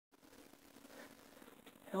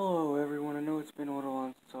Hello everyone, I know it's been a little while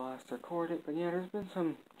since I last recorded, but yeah, there's been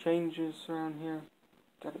some changes around here.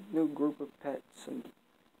 Got a new group of pets and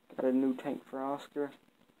got a new tank for Oscar.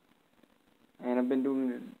 And I've been doing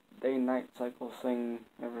the day-night cycle thing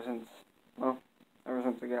ever since I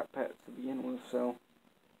got pets to begin with, so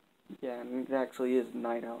yeah, and it actually is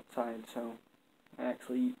night outside, so I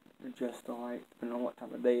actually adjust the lights depending on what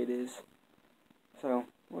time of day it is. So,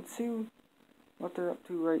 let's see what they're up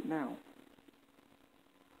to right now.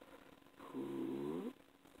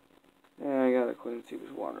 Yeah, I gotta clean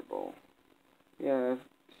Sue's water bowl. Yeah,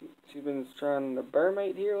 she's been trying to bear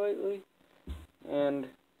mate here lately, and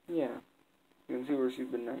yeah, you can see where she's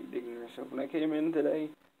been night digging herself. When I came in today,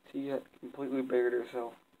 she had completely bared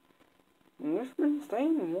herself. And it's been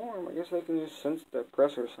staying warm. I guess I can just sense the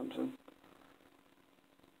pressure or something.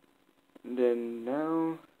 And then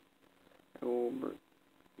now,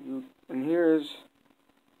 and here is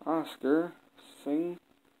Oscar sing.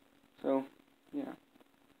 So, yeah.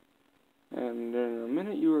 And in a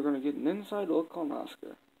minute, you are going to get an inside look on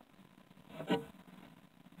Oscar.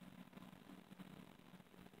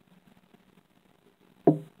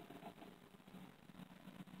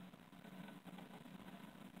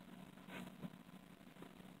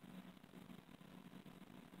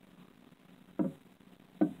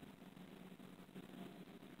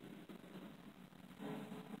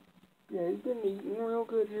 Yeah, he's been eating real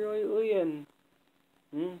good here lately, and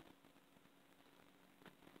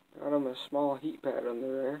got him a small heat pad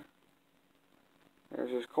under there.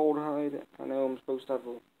 There's his cold hide. I know I'm supposed to have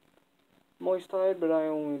a moist hide, but I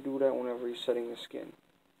only do that whenever he's setting his skin.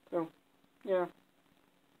 So, yeah.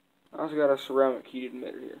 I also got a ceramic heated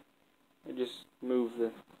emitter here. I just move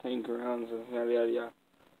the tank around, so yada yada yada.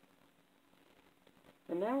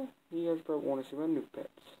 And now, you guys probably want to see my new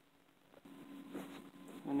pets.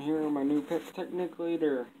 And here are my new pets. Technically,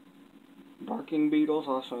 they're barking beetles,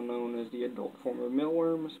 also known as the adult form of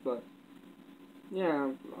mealworms, but yeah,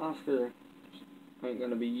 Oscar ain't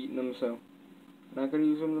gonna be eating them, so I'm not gonna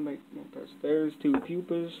use them to make more pets. There's two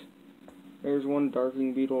pupas. There's one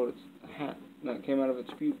darking beetle that came out of its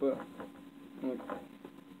pupa like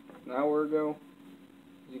an hour ago.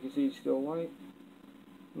 As you can see, it's still white.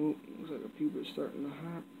 Oh, looks like a pupa's starting to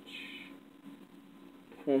hatch.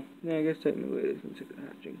 Well, yeah, I guess technically it is considered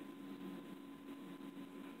hatching.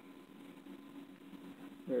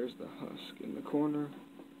 There's the husk in the corner.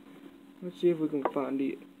 Let's see if we can find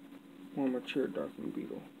the more mature darking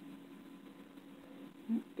beetle.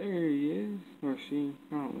 There he is. Or she.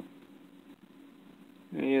 I don't know.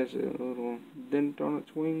 And he has a little dent on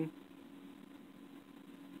its wing.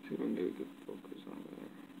 See if we can get a good focus on there.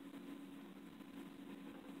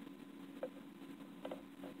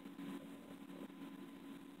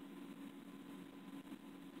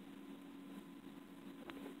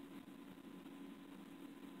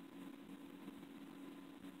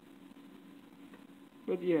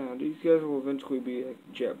 But yeah, these guys will eventually be like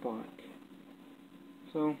jet black.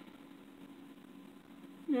 So,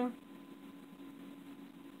 yeah.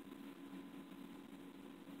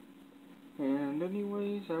 And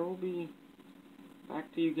anyways, I will be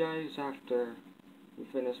back to you guys after we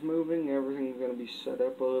finish moving. Everything's gonna be set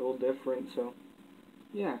up a little different, so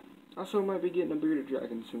yeah. Also might be getting a bearded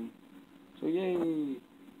dragon soon. So yay!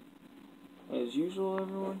 As usual,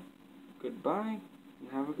 everyone, goodbye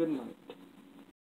and have a good night.